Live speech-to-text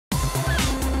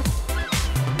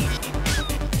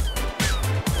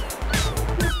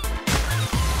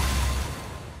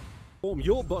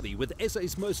your body with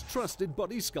SA's most trusted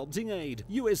body sculpting aid,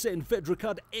 USN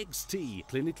Fedricut XT,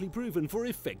 clinically proven for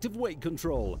effective weight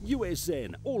control.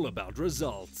 USN, all about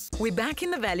results. We're back in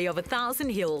the Valley of 1,000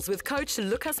 Hills with coach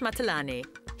Lucas Mthalane.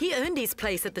 He earned his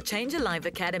place at the Change Alive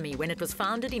Academy when it was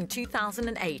founded in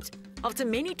 2008, after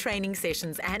many training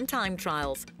sessions and time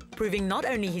trials, proving not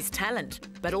only his talent,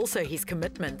 but also his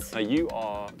commitment. Now you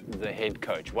are the head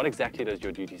coach. What exactly does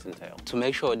your duties entail? To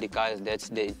make sure the guys that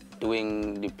they're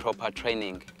doing the proper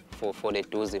training for the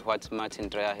doozy, what Martin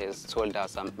Dreyer has told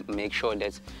us, make sure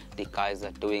that the guys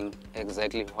are doing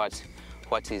exactly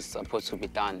what is supposed to be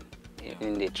done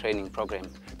in the training program.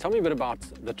 Tell me a bit about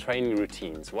the training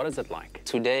routines. What is it like?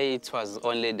 Today it was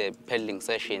only the pedaling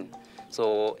session.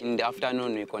 So in the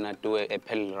afternoon we're gonna do a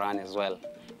pedal run as well,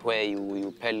 where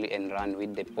you pedal and run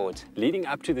with the board. Leading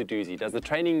up to the doozy, does the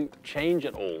training change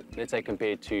at all, let's say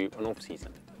compared to an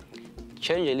off-season?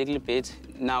 Change a little bit.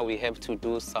 Now we have to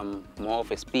do some more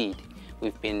of a speed.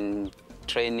 We've been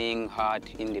training hard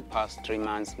in the past 3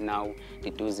 months. Now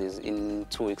the doozy is in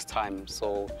 2 weeks' time,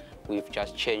 so we've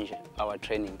just changed our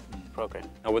training program.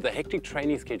 Now with the hectic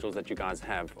training schedules that you guys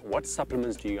have, what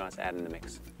supplements do you guys add in the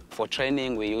mix? For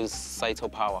training, we use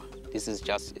Cyto Power. This is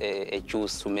just a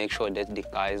juice to make sure that the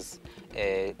guys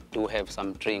do have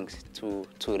some drinks to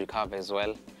recover as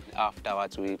well.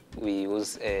 Afterwards, we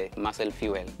use muscle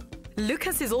fuel.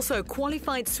 Lucas is also a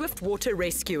qualified swift water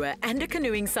rescuer and a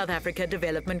Canoeing South Africa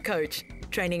development coach,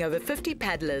 training over 50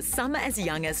 paddlers, some as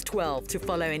young as 12, to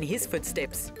follow in his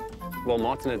footsteps. Well,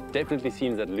 Martin, it definitely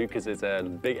seems that Lucas is a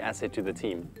big asset to the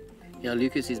team. Yeah,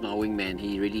 Lucas is my wingman.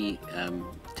 He really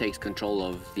takes control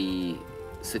of the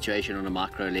situation on a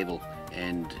micro level.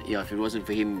 And yeah, if it wasn't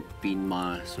for him being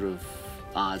my sort of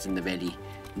eyes in the valley,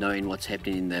 knowing what's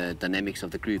happening in the dynamics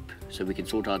of the group, so we can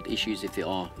sort out issues if there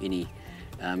are any,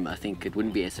 I think it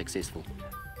wouldn't be as successful.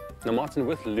 Now, Martin,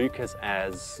 with Lucas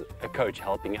as a coach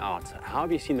helping out, how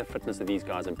have you seen the fitness of these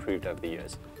guys improved over the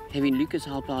years? Having Lucas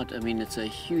help out, I mean, it's a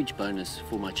huge bonus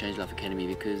for my Change Life Academy,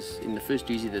 because in the first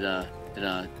doozy that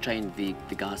I trained the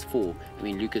guys for, I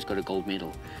mean, Lucas got a gold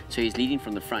medal. So he's leading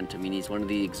from the front. I mean, he's one of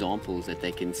the examples that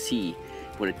they can see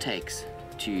what it takes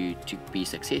to be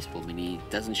successful. I mean, he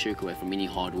doesn't shirk away from any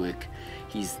hard work.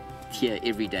 He's here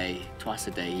every day, twice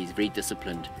a day. He's very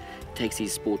disciplined, takes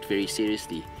his sport very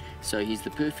seriously. So he's the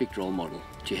perfect role model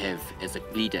to have as a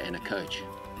leader and a coach.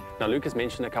 Now, Lucas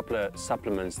mentioned a couple of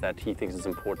supplements that he thinks is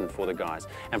important for the guys.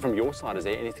 And from your side, is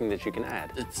there anything that you can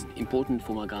add? It's important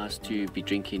for my guys to be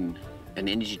drinking an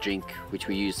energy drink, which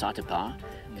we use Cyto Power.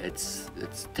 It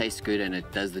tastes good and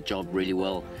it does the job really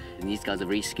well. And these guys are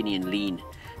very skinny and lean,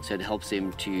 so it helps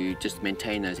them to just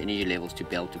maintain those energy levels to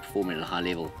be able to perform at a high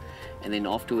level. And then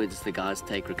afterwards, the guys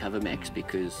take Recover Max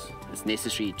because it's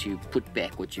necessary to put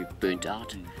back what you've burnt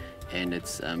out. And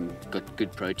it's got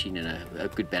good protein and a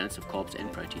good balance of carbs and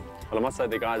protein. Well, I must say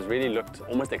the guys really looked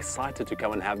almost excited to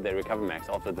come and have their Recover Max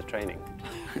after the training.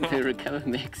 The Recover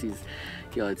Max is,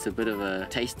 yeah, it's a bit of a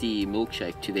tasty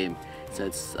milkshake to them. So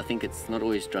I think it's not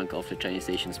always drunk after training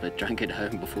sessions, but drunk at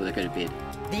home before they go to bed.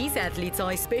 These athletes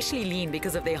are especially lean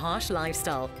because of their harsh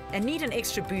lifestyle and need an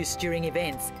extra boost during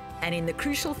events, and in the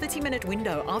crucial 30-minute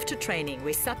window after training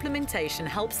where supplementation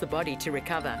helps the body to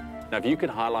recover. Now, if you could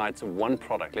highlight one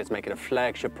product, let's make it a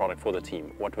flagship product for the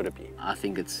team, what would it be? I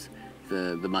think it's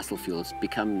the muscle fuel. It's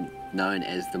become known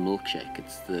as the milkshake.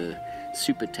 It's the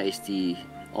super tasty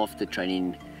after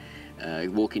training,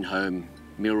 walking home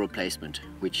meal replacement,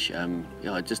 which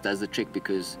it just does the trick,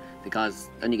 because the guys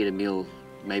only get a meal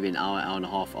maybe an hour, hour and a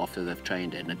half after they've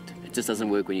trained, and it just doesn't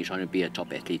work when you're trying to be a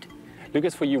top athlete.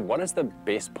 Lucas, for you, what is the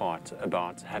best part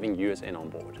about having USN on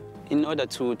board? In order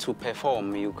to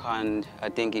perform, I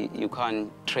think you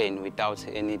can't train without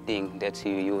anything that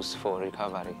you use for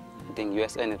recovery. I think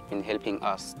USN has been helping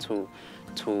us to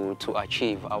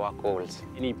achieve our goals.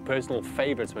 Any personal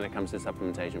favorites when it comes to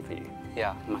supplementation for you?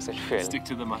 Yeah, muscle fuel. Stick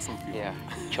to the muscle fuel. Yeah,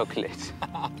 chocolate.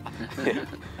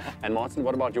 And Martin,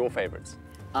 what about your favorites?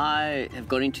 I have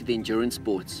got into the endurance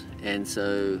sports, and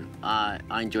so I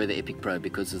enjoy the Epic Pro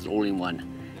because it's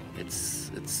all-in-one.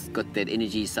 It's got that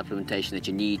energy supplementation that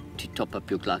you need to top up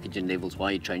your glycogen levels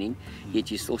while you're training,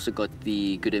 yet you've also got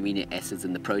the good amino acids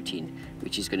and the protein,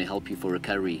 which is going to help you for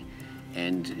recovery.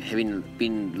 And having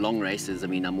been long races, I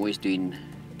mean, I'm always doing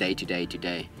day to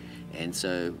day, and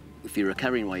so if you're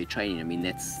recovering while you're training, I mean,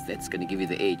 that's going to give you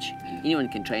the edge. Anyone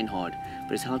can train hard,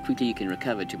 but it's how quickly you can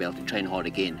recover to be able to train hard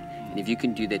again. And if you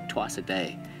can do that twice a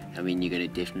day, I mean, you're going to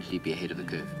definitely be ahead of the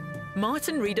curve.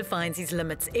 Martin redefines his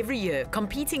limits every year,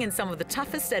 competing in some of the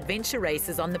toughest adventure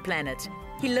races on the planet.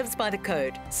 He lives by the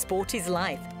code, sport is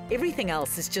life, everything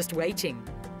else is just waiting.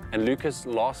 And Lucas,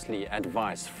 lastly,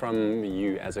 advice from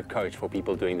you as a coach for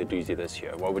people doing the doozy this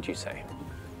year, what would you say?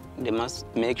 They must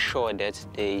make sure that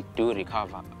they do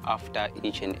recover after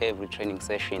each and every training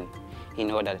session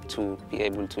in order to be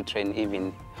able to train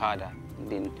even harder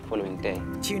the following day.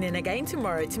 Tune in again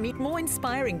tomorrow to meet more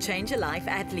inspiring Change Your Life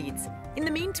athletes. In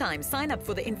the meantime, sign up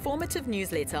for the informative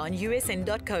newsletter on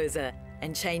usn.coza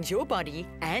and change your body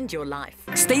and your life.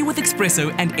 Stay with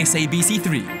Expresso and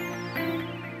SABC3.